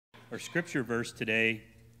Our scripture verse today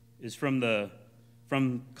is from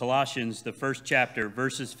Colossians, the first chapter,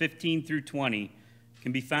 verses 15 through 20.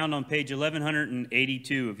 Can be found on page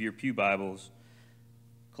 1182 of your pew Bibles.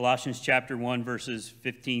 Colossians chapter 1, verses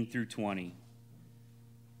 15 through 20.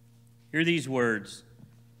 Hear these words.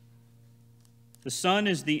 The Son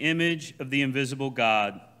is the image of the invisible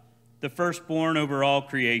God, the firstborn over all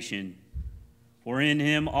creation. For in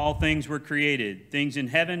him all things were created, things in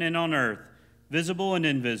heaven and on earth, visible and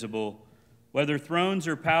invisible, whether thrones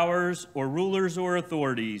or powers or rulers or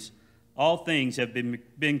authorities, all things have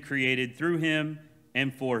been created through him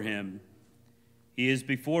and for him. He is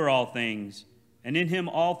before all things, and in him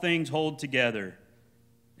all things hold together.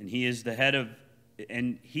 And he is the head of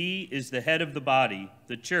the body,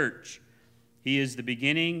 the church. He is the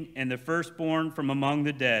beginning and the firstborn from among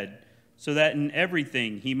the dead, so that in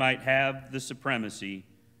everything he might have the supremacy.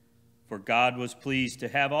 For God was pleased to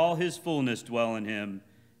have all his fullness dwell in him,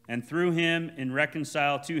 and through him and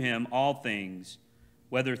reconcile to him all things,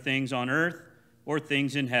 whether things on earth or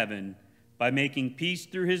things in heaven, by making peace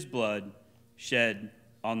through his blood shed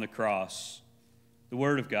on the cross. The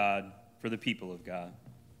word of God for the people of God.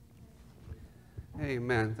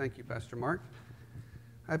 Amen. Thank you, Pastor Mark.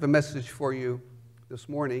 I have a message for you this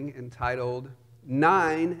morning entitled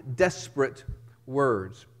 9 Desperate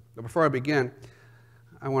Words. But before I begin,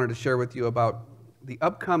 I wanted to share with you about the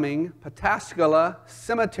upcoming Pataskala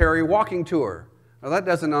Cemetery walking tour. Now that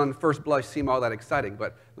doesn't on first blush seem all that exciting,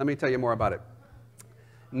 but let me tell you more about it.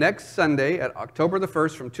 Next Sunday at October the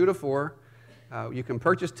 1st from 2 to 4, you can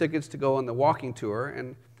purchase tickets to go on the walking tour,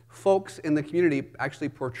 and folks in the community actually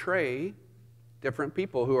portray different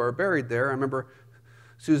people who are buried there. I remember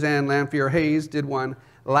Suzanne Lanphier Hayes did one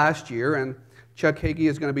last year, and Chuck Hagee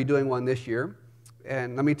is going to be doing one this year.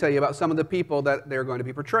 And let me tell you about some of the people that they're going to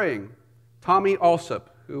be portraying. Tommy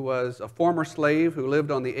Alsop, who was a former slave who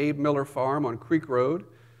lived on the Abe Miller farm on Creek Road.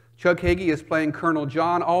 Chuck Hagee is playing Colonel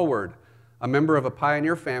John Allward, a member of a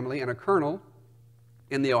pioneer family and a colonel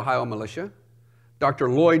in the Ohio militia.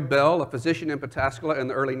 Dr. Lloyd Bell, a physician in Pataskala in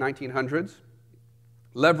the early 1900s.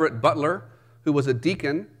 Leverett Butler, who was a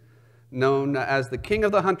deacon known as the King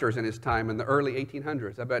of the Hunters in his time in the early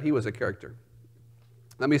 1800s. I bet he was a character.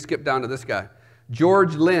 Let me skip down to this guy.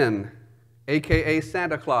 George Lynn, a.k.a.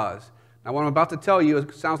 Santa Claus. Now, what I'm about to tell you,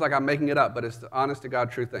 it sounds like I'm making it up, but it's the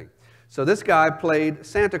honest-to-God true thing. So this guy played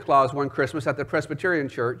Santa Claus one Christmas at the Presbyterian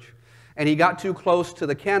church, and he got too close to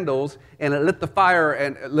the candles, and it lit the fire,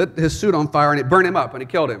 and it lit his suit on fire, and it burned him up, and it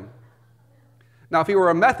killed him. Now, if he were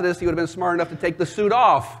a Methodist, he would have been smart enough to take the suit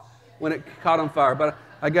off when it caught on fire, but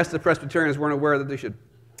I guess the Presbyterians weren't aware that they should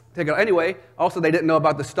take it. Anyway, also they didn't know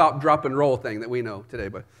about the stop, drop, and roll thing that we know today,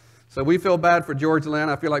 but so we feel bad for George Lynn.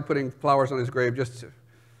 I feel like putting flowers on his grave just to...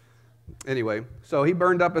 Anyway, so he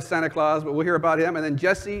burned up as Santa Claus, but we'll hear about him. And then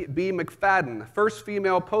Jessie B. McFadden, first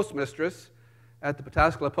female postmistress at the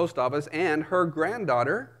Pataskala Post Office, and her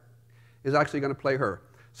granddaughter is actually going to play her.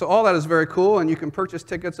 So all that is very cool, and you can purchase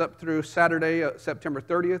tickets up through Saturday, September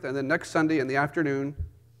 30th, and then next Sunday in the afternoon,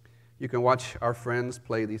 you can watch our friends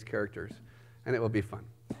play these characters, and it will be fun.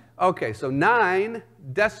 Okay, so 9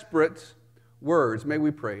 desperate words. May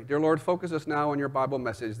we pray. Dear Lord, focus us now on your Bible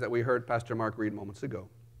message that we heard Pastor Mark read moments ago.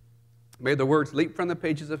 May the words leap from the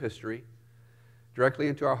pages of history directly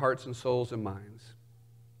into our hearts and souls and minds,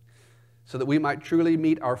 so that we might truly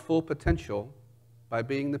meet our full potential by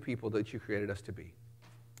being the people that you created us to be.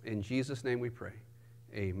 In Jesus' name we pray.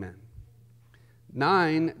 Amen.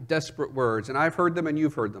 9 desperate words, and I've heard them and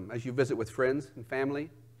you've heard them as you visit with friends and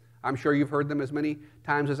family. I'm sure you've heard them as many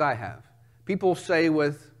times as I have. People say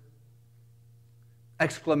with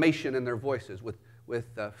exclamation in their voices, with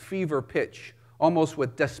fever pitch, almost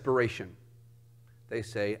with desperation. They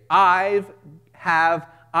say, I have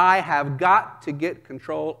got to get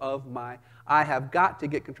control of my life. I've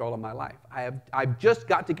just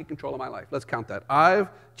got to get control of my life. Let's count that. I've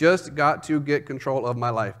just got to get control of my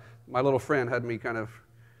life. My little friend had me kind of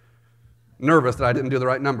nervous that I didn't do the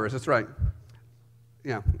right numbers. That's right.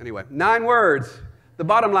 Yeah, anyway, 9 words. The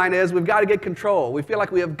bottom line is we've got to get control. We feel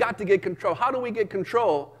like we have got to get control. How do we get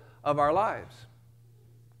control of our lives?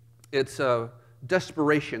 It's a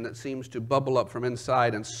desperation that seems to bubble up from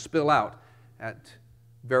inside and spill out at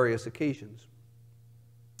various occasions.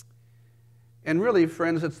 And really,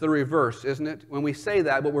 friends, it's the reverse, isn't it? When we say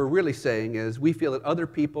that, what we're really saying is we feel that other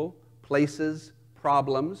people, places,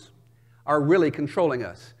 problems are really controlling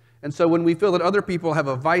us. And so when we feel that other people have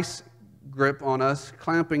a vice grip on us,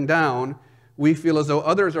 clamping down, we feel as though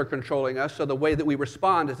others are controlling us, so the way that we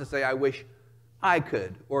respond is to say, I wish I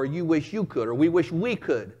could, or you wish you could, or we wish we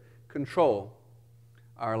could control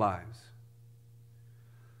our lives.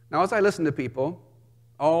 Now, as I listen to people,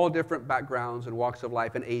 all different backgrounds and walks of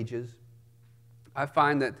life and ages. I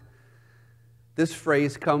find that this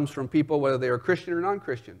phrase comes from people, whether they are Christian or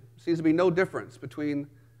non-Christian. There seems to be no difference between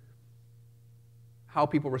how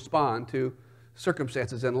people respond to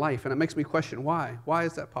circumstances in life, and it makes me question why. Why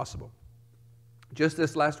is that possible? Just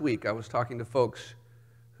this last week, I was talking to folks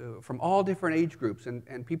from all different age groups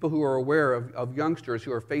and people who are aware of youngsters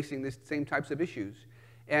who are facing these same types of issues.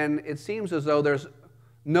 And it seems as though there's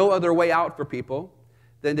no other way out for people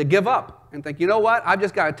than to give up and think, you know what, I've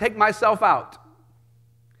just got to take myself out.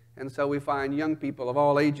 And so we find young people of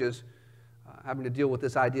all ages having to deal with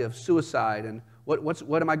this idea of suicide and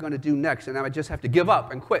what am I going to do next? And I just have to give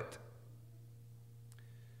up and quit.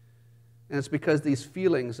 And it's because these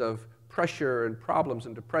feelings of pressure and problems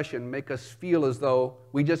and depression make us feel as though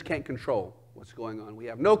we just can't control what's going on. We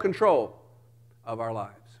have no control of our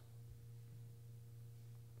lives.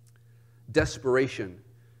 Desperation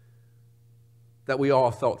that we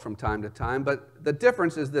all felt from time to time. But the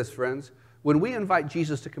difference is this, friends. When we invite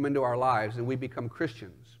Jesus to come into our lives and we become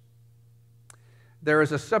Christians, there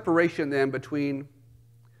is a separation then between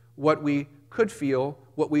what we could feel,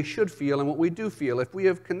 what we should feel, and what we do feel. If we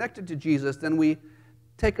have connected to Jesus, then we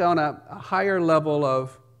take on a higher level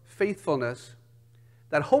of faithfulness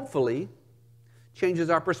that hopefully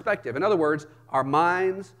changes our perspective. In other words, our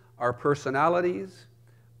minds, our personalities,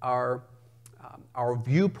 our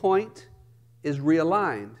viewpoint is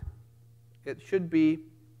realigned. It should be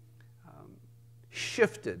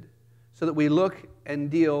shifted so that we look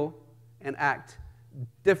and deal and act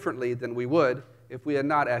differently than we would if we had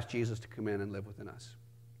not asked Jesus to come in and live within us.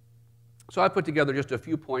 So I put together just a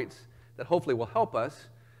few points that hopefully will help us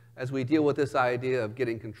as we deal with this idea of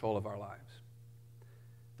getting control of our lives.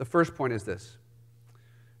 The first point is this,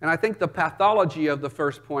 and I think the pathology of the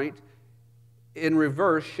first point in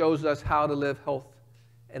reverse shows us how to live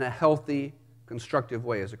in a healthy, constructive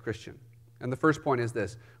way as a Christian. And the first point is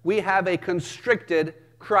this: we have a constricted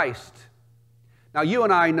Christ. Now, you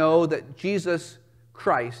and I know that Jesus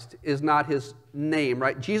Christ is not his name,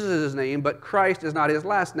 right? Jesus is his name, but Christ is not his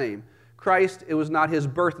last name. Christ, it was not his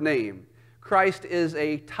birth name. Christ is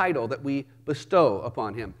a title that we bestow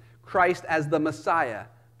upon him. Christ as the Messiah,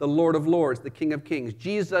 the Lord of Lords, the King of Kings.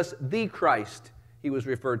 Jesus the Christ, he was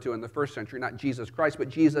referred to in the first century, not Jesus Christ, but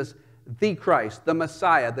Jesus the Christ, the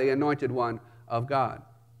Messiah, the anointed one of God.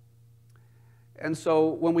 And so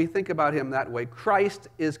when we think about him that way, Christ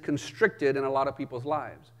is constricted in a lot of people's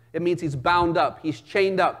lives. It means he's bound up, he's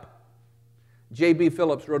chained up. J.B.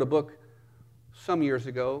 Phillips wrote a book some years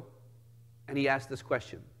ago, and he asked this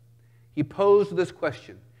question. He posed this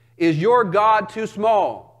question: is your God too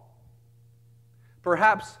small?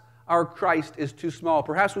 Perhaps our Christ is too small.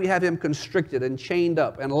 Perhaps we have him constricted and chained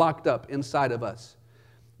up and locked up inside of us.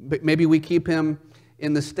 But maybe we keep him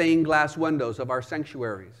in the stained glass windows of our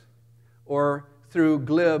sanctuaries, or through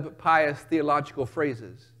glib, pious theological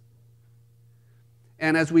phrases.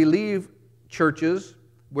 And as we leave churches,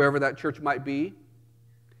 wherever that church might be,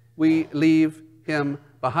 we leave him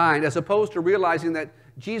behind, as opposed to realizing that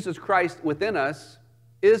Jesus Christ within us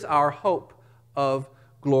is our hope of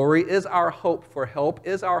glory, is our hope for help,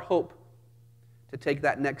 is our hope to take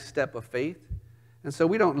that next step of faith. And so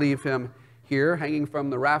we don't leave him here hanging from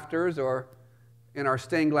the rafters or in our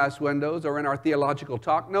stained glass windows or in our theological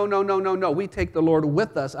talk. No, no, no, no, no. We take the Lord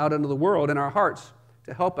with us out into the world in our hearts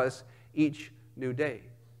to help us each new day.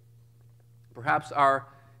 Perhaps our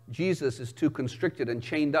Jesus is too constricted and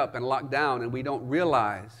chained up and locked down, and we don't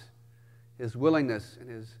realize his willingness and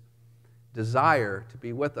his desire to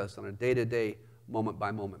be with us on a day-to-day,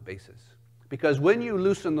 moment-by-moment basis. Because when you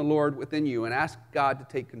loosen the Lord within you and ask God to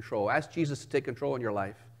take control, ask Jesus to take control in your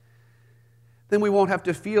life, then we won't have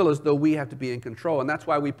to feel as though we have to be in control. And that's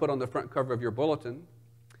why we put on the front cover of your bulletin.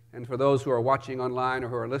 And for those who are watching online or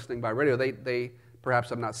who are listening by radio, they perhaps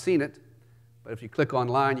have not seen it. But if you click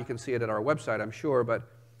online, you can see it at our website, I'm sure. But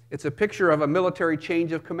it's a picture of a military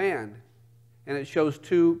change of command. And it shows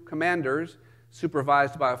two commanders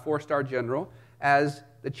supervised by a 4-star general as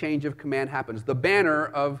the change of command happens. The banner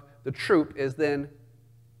of the troop is then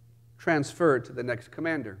transferred to the next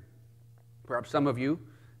commander. Perhaps some of you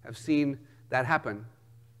have seen that happen.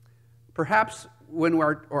 Perhaps when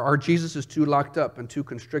our Jesus is too locked up and too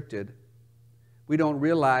constricted, we don't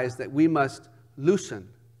realize that we must loosen,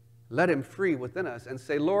 let him free within us and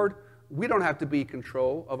say, Lord, we don't have to be in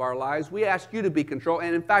control of our lives. We ask you to be in control.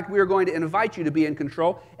 And in fact, we are going to invite you to be in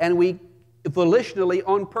control. And we volitionally,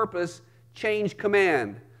 on purpose, change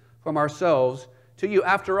command from ourselves to you.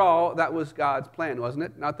 After all, that was God's plan, wasn't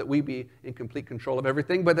it? Not that we be in complete control of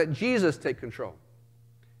everything, but that Jesus take control.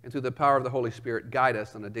 And through the power of the Holy Spirit, guide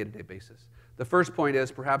us on a day-to-day basis. The first point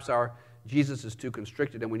is perhaps our Jesus is too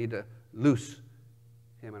constricted and we need to loose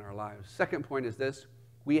him in our lives. Second point is this: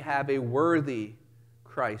 we have a worthy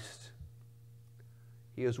Christ.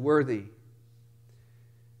 He is worthy.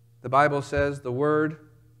 The Bible says the Word,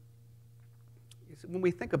 when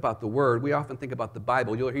we think about the Word, we often think about the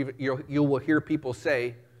Bible. You will hear people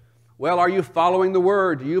say, well, are you following the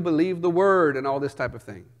Word? Do you believe the Word? And all this type of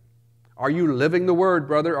thing. Are you living the Word,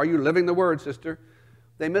 brother? Are you living the Word, sister?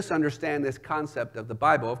 They misunderstand this concept of the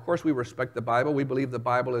Bible. Of course, we respect the Bible. We believe the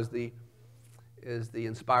Bible is the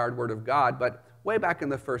inspired Word of God. But way back in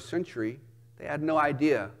the first century, they had no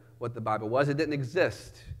idea what the Bible was. It didn't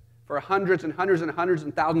exist. For hundreds and hundreds and hundreds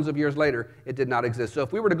and thousands of years later, it did not exist. So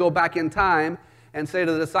if we were to go back in time and say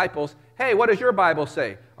to the disciples, hey, what does your Bible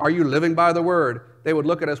say? Are you living by the Word? They would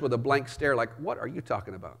look at us with a blank stare like, what are you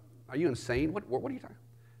talking about? Are you insane? What are you talking about?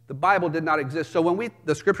 The Bible did not exist. So when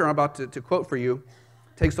the scripture I'm about to quote for you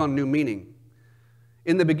takes on new meaning.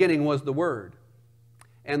 In the beginning was the Word,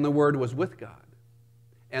 and the Word was with God,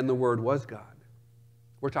 and the Word was God.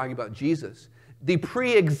 We're talking about Jesus, the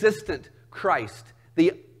pre-existent Christ,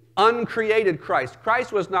 the uncreated Christ.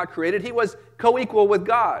 Christ was not created. He was co-equal with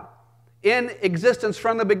God in existence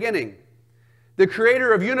from the beginning. The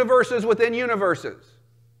creator of universes within universes.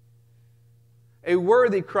 A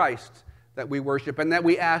worthy Christ that we worship and that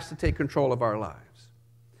we ask to take control of our lives.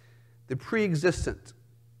 The pre-existent,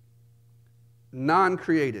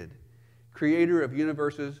 non-created, creator of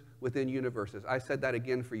universes within universes. I said that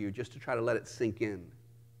again for you just to try to let it sink in.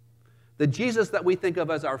 The Jesus that we think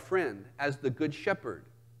of as our friend, as the Good Shepherd,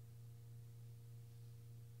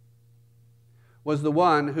 was the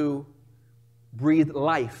one who breathed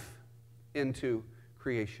life into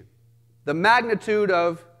creation. The magnitude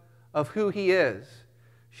of who he is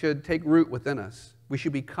should take root within us. We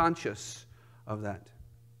should be conscious of that.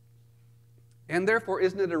 And therefore,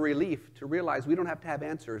 isn't it a relief to realize we don't have to have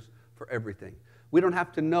answers for everything? We don't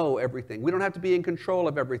have to know everything. We don't have to be in control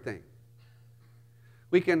of everything.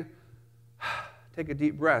 We can take a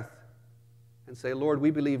deep breath and say, Lord, we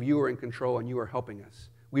believe you are in control and you are helping us.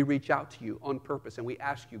 We reach out to you on purpose and we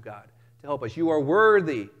ask you, God, to help us. You are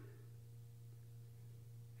worthy.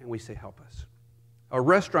 And we say, help us. A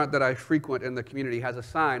restaurant that I frequent in the community has a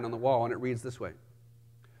sign on the wall, and it reads this way: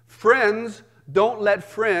 friends don't let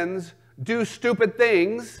friends do stupid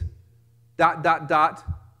things, ...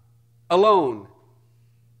 alone.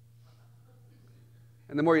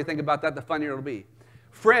 And the more you think about that, the funnier it'll be.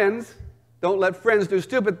 Friends don't let friends do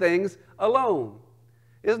stupid things alone.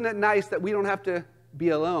 Isn't it nice that we don't have to be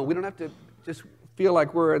alone? We don't have to just feel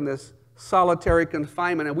like we're in this solitary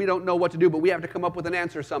confinement and we don't know what to do, but we have to come up with an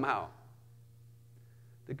answer somehow.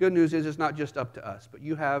 The good news is it's not just up to us, but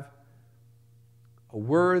you have a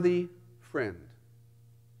worthy friend,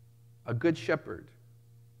 a good shepherd,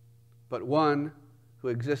 but one who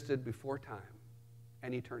existed before time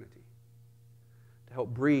and eternity to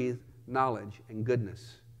help breathe knowledge and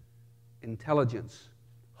goodness, intelligence,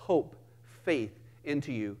 hope, faith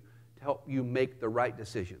into you to help you make the right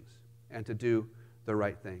decisions and to do the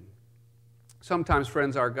right thing. Sometimes,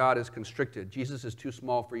 friends, our God is constricted. Jesus is too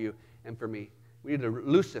small for you and for me. We need to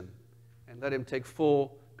loose him and let him take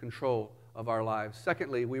full control of our lives.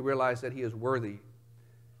 Secondly, we realize that he is worthy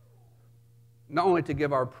not only to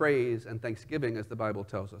give our praise and thanksgiving, as the Bible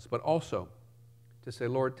tells us, but also to say,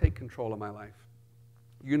 Lord, take control of my life.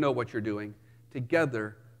 You know what you're doing.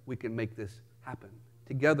 Together, we can make this happen.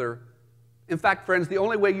 Together. In fact, friends, the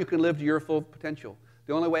only way you can live to your full potential,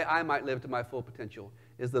 the only way I might live to my full potential,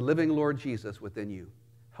 is the living Lord Jesus within you,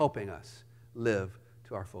 helping us live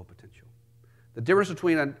to our full potential. The difference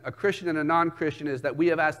between a Christian and a non-Christian is that we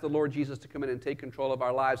have asked the Lord Jesus to come in and take control of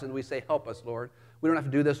our lives, and we say, help us, Lord. We don't have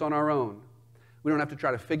to do this on our own. We don't have to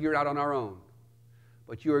try to figure it out on our own.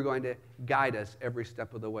 But you are going to guide us every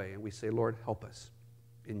step of the way. And we say, Lord, help us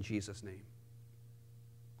in Jesus' name.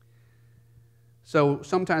 So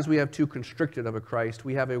sometimes we have too constricted of a Christ.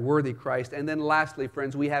 We have a worthy Christ. And then lastly,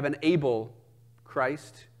 friends, we have an able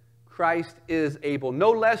Christ. Christ is able. No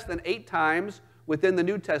less than 8 times within the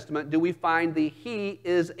New Testament do we find the he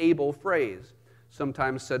is able phrase.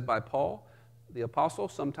 Sometimes said by Paul, the apostle,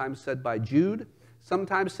 sometimes said by Jude,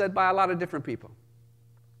 sometimes said by a lot of different people.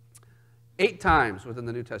 8 times within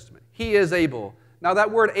the New Testament. He is able. Now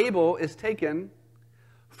that word able is taken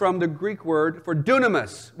from the Greek word for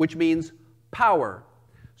dunamis, which means power.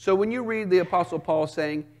 So when you read the Apostle Paul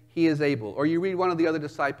saying he is able, or you read one of the other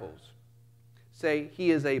disciples say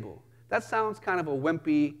he is able, that sounds kind of a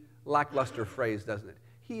wimpy, lackluster phrase, doesn't it?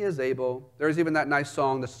 He is able. There's even that nice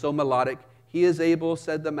song that's so melodic. He is able,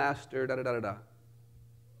 said the master, da-da-da-da-da.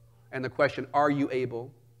 And the question, are you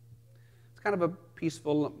able? It's kind of a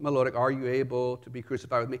peaceful, melodic, are you able to be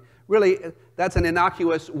crucified with me? Really, that's an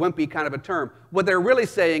innocuous, wimpy kind of a term. What they're really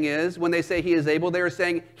saying is, when they say he is able, they're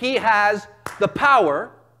saying he has the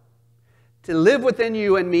power to live within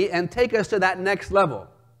you and me and take us to that next level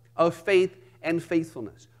of faith and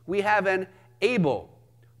faithfulness. We have an able,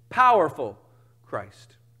 powerful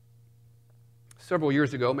Christ. Several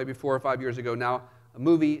years ago, maybe 4 or 5 years ago now, a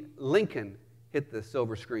movie, Lincoln, hit the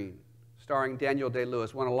silver screen, starring Daniel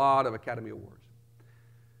Day-Lewis, won a lot of Academy Awards.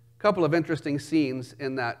 A couple of interesting scenes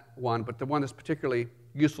in that one, but the one that's particularly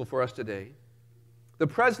useful for us today. The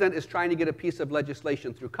president is trying to get a piece of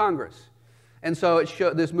legislation through Congress. And so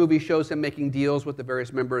this movie shows him making deals with the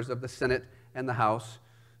various members of the Senate and the House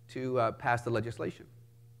to pass the legislation.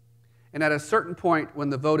 And at a certain point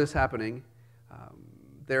when the vote is happening,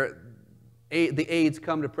 the aides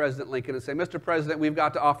come to President Lincoln and say, Mr. President, we've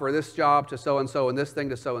got to offer this job to so-and-so and this thing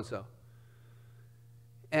to so-and-so.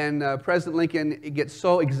 And President Lincoln gets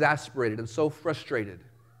so exasperated and so frustrated.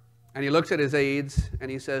 And he looks at his aides and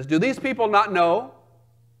he says, do these people not know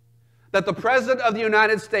that the President of the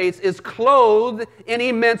United States is clothed in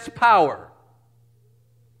immense power?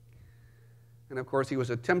 And of course, he was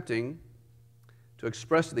attempting to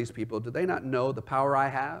express to these people, do they not know the power I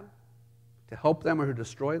have to help them or to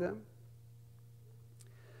destroy them?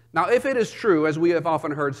 Now, if it is true, as we have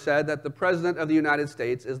often heard said, that the President of the United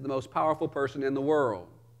States is the most powerful person in the world,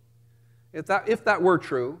 if that were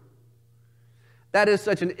true, that is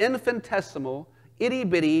such an infinitesimal,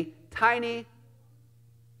 itty-bitty, tiny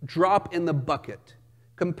drop in the bucket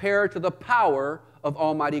compared to the power of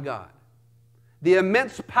Almighty God. The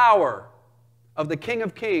immense power of the King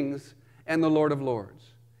of Kings and the Lord of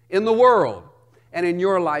Lords in the world and in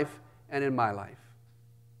your life and in my life.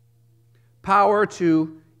 Power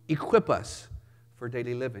to equip us for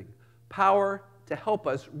daily living. Power to help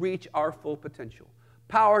us reach our full potential.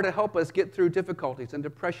 Power to help us get through difficulties and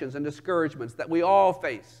depressions and discouragements that we all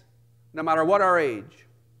face, no matter what our age.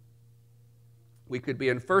 We could be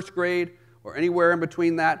in first grade or anywhere in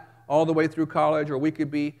between that, all the way through college, or we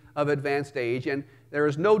could be of advanced age, and there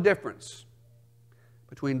is no difference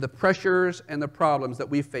between the pressures and the problems that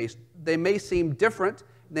we face. They may seem different,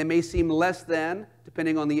 they may seem less than,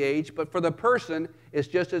 depending on the age, but for the person, it's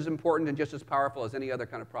just as important and just as powerful as any other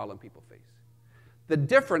kind of problem people face. The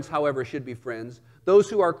difference, however, should be, friends, those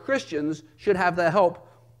who are Christians should have the help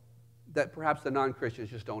that perhaps the non-Christians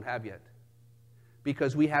just don't have yet,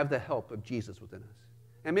 because we have the help of Jesus within us.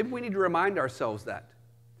 And maybe we need to remind ourselves that,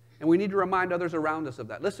 and we need to remind others around us of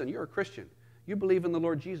that. Listen, you're a Christian. You believe in the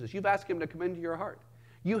Lord Jesus. You've asked Him to come into your heart.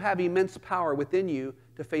 You have immense power within you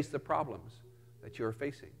to face the problems that you're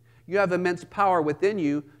facing. You have immense power within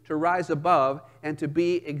you to rise above and to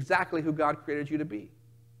be exactly who God created you to be.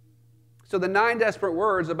 So the 9 desperate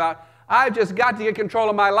words about, I've just got to get control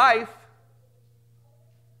of my life,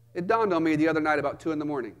 it dawned on me the other night about 2 in the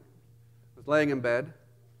morning. I was laying in bed,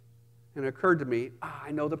 and it occurred to me,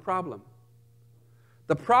 I know the problem.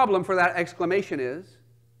 The problem for that exclamation is,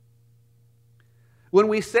 when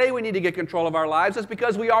we say we need to get control of our lives, it's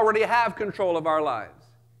because we already have control of our lives.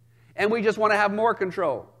 And we just want to have more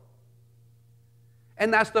control.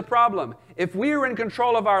 And that's the problem. If we are in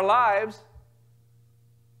control of our lives,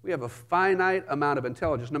 we have a finite amount of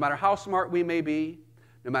intelligence. No matter how smart we may be,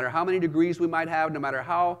 no matter how many degrees we might have, no matter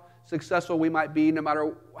how successful we might be, no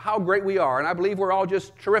matter how great we are, and I believe we're all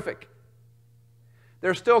just terrific,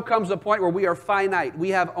 there still comes a point where we are finite. We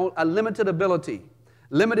have a limited ability,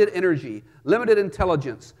 limited energy, limited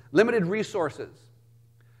intelligence, limited resources,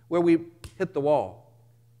 where we hit the wall,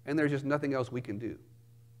 and there's just nothing else we can do.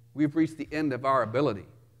 We've reached the end of our ability.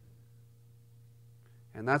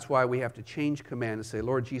 And that's why we have to change command and say,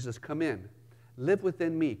 Lord Jesus, come in. Live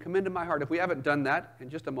within me. Come into my heart. If we haven't done that, in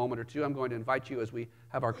just a moment or two, I'm going to invite you as we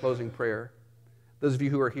have our closing prayer, those of you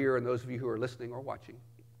who are here and those of you who are listening or watching,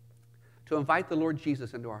 to invite the Lord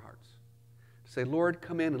Jesus into our hearts. To say, Lord,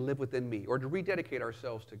 come in and live within me. Or to rededicate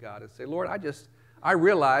ourselves to God and say, Lord, I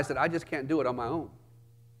realize that I just can't do it on my own.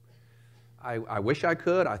 I wish I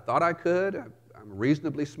could. I thought I could. I'm a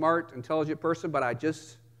reasonably smart, intelligent person, but I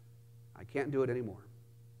can't do it anymore.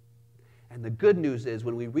 And the good news is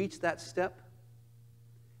when we reach that step,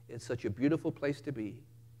 it's such a beautiful place to be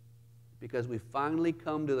because we finally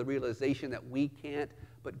come to the realization that we can't,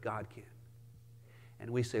 but God can. And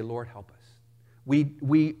we say, Lord, help us.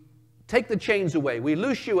 We take the chains away. We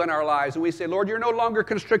loose you in our lives, and we say, Lord, you're no longer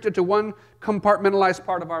constricted to one compartmentalized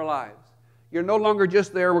part of our lives. You're no longer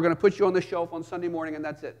just there. We're going to put you on the shelf on Sunday morning, and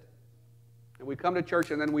that's it. And we come to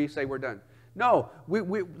church, and then we say we're done. No,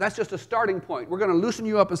 that's just a starting point. We're going to loosen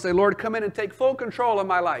you up and say, Lord, come in and take full control of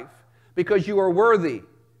my life because you are worthy.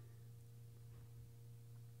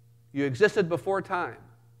 You existed before time.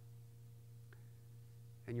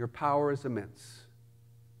 And your power is immense.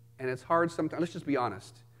 And it's hard sometimes, let's just be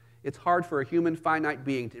honest. It's hard for a human finite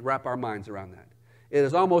being to wrap our minds around that. It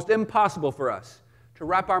is almost impossible for us to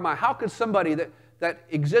wrap our mind. How could somebody that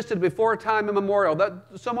existed before time immemorial,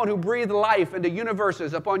 someone who breathed life into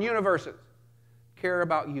universes upon universes, care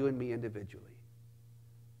about you and me individually?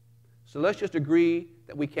 So let's just agree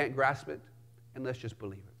that we can't grasp it, and let's just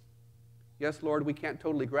believe it. Yes, Lord, we can't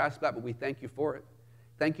totally grasp that, but we thank you for it.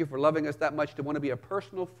 Thank you for loving us that much to want to be a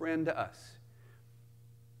personal friend to us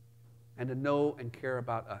and to know and care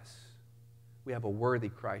about us. We have a worthy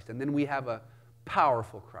Christ, and then we have a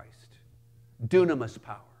powerful Christ, dunamis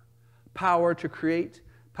power, power to create,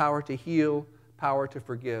 power to heal, power to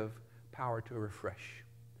forgive, power to refresh.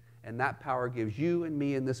 And that power gives you and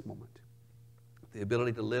me in this moment the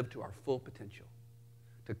ability to live to our full potential,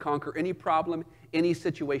 to conquer any problem, any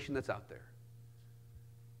situation that's out there,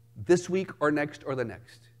 this week or next or the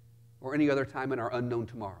next, or any other time in our unknown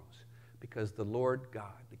tomorrows, because the Lord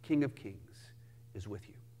God, the King of Kings, is with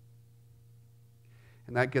you.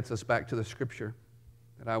 And that gets us back to the scripture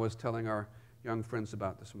that I was telling our young friends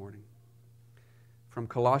about this morning. From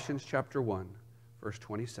Colossians chapter 1, verse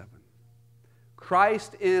 27.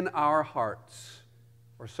 Christ in our hearts,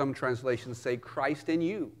 or some translations say Christ in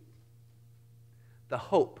you, the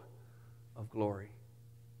hope of glory.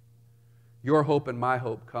 Your hope and my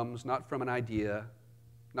hope comes not from an idea,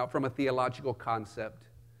 not from a theological concept,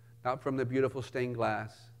 not from the beautiful stained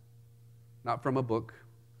glass, not from a book.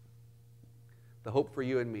 The hope for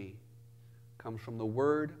you and me comes from the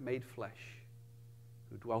Word made flesh,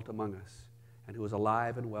 who dwelt among us and who is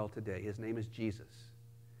alive and well today. His name is Jesus,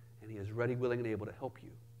 and He is ready, willing, and able to help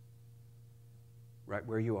you right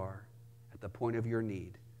where you are at the point of your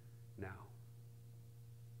need now.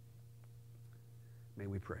 May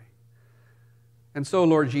we pray. And so,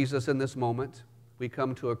 Lord Jesus, in this moment, we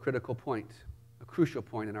come to a critical point, a crucial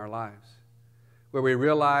point in our lives, where we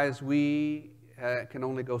realize we can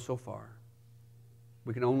only go so far.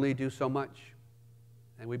 We can only do so much,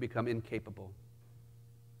 and we become incapable.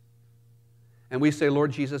 And we say,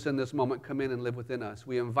 Lord Jesus, in this moment, come in and live within us.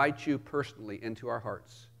 We invite you personally into our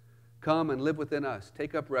hearts. Come and live within us.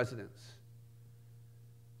 Take up residence.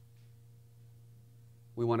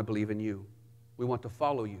 We want to believe in you. We want to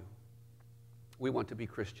follow you. We want to be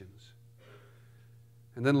Christians.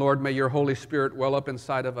 And then, Lord, may your Holy Spirit well up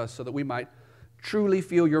inside of us so that we might truly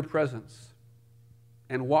feel your presence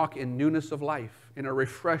and walk in newness of life, in a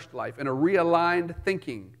refreshed life, in a realigned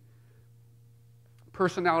thinking,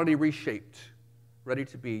 personality reshaped, ready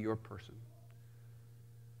to be your person.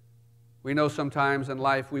 We know sometimes in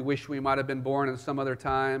life we wish we might have been born in some other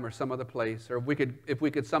time or some other place, or if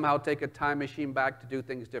we could somehow take a time machine back to do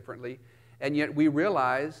things differently. And yet we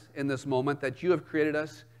realize in this moment that you have created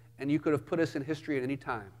us and you could have put us in history at any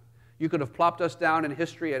time. You could have plopped us down in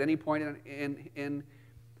history at any point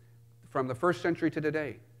from the first century to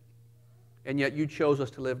today. And yet you chose us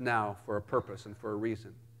to live now for a purpose and for a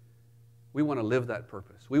reason. We want to live that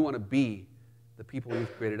purpose. We want to be the people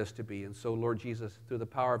you've created us to be. And so, Lord Jesus, through the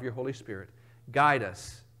power of your Holy Spirit, guide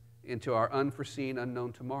us into our unforeseen,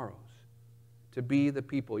 unknown tomorrows to be the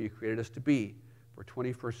people you created us to be for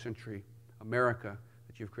 21st century America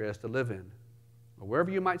that you've created us to live in. Or wherever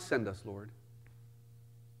you might send us, Lord,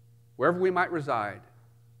 wherever we might reside,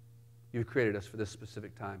 you've created us for this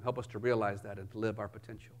specific time. Help us to realize that and to live our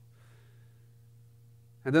potential.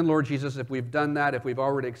 And then, Lord Jesus, if we've done that, if we've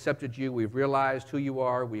already accepted you, we've realized who you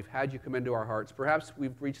are, we've had you come into our hearts, perhaps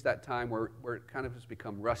we've reached that time where it kind of has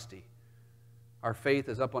become rusty. Our faith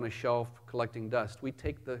is up on a shelf collecting dust. We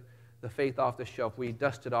take the faith off the shelf, we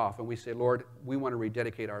dust it off, and we say, Lord, we want to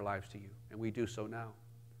rededicate our lives to you, and we do so now.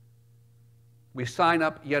 We sign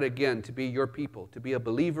up yet again to be your people, to be a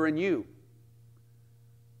believer in you.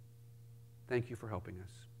 Thank you for helping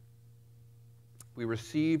us. We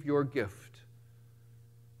receive your gift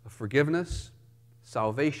of forgiveness,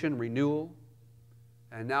 salvation, renewal,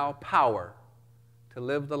 and now power to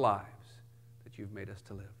live the lives that you've made us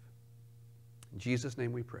to live. In Jesus'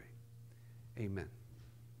 name we pray. Amen.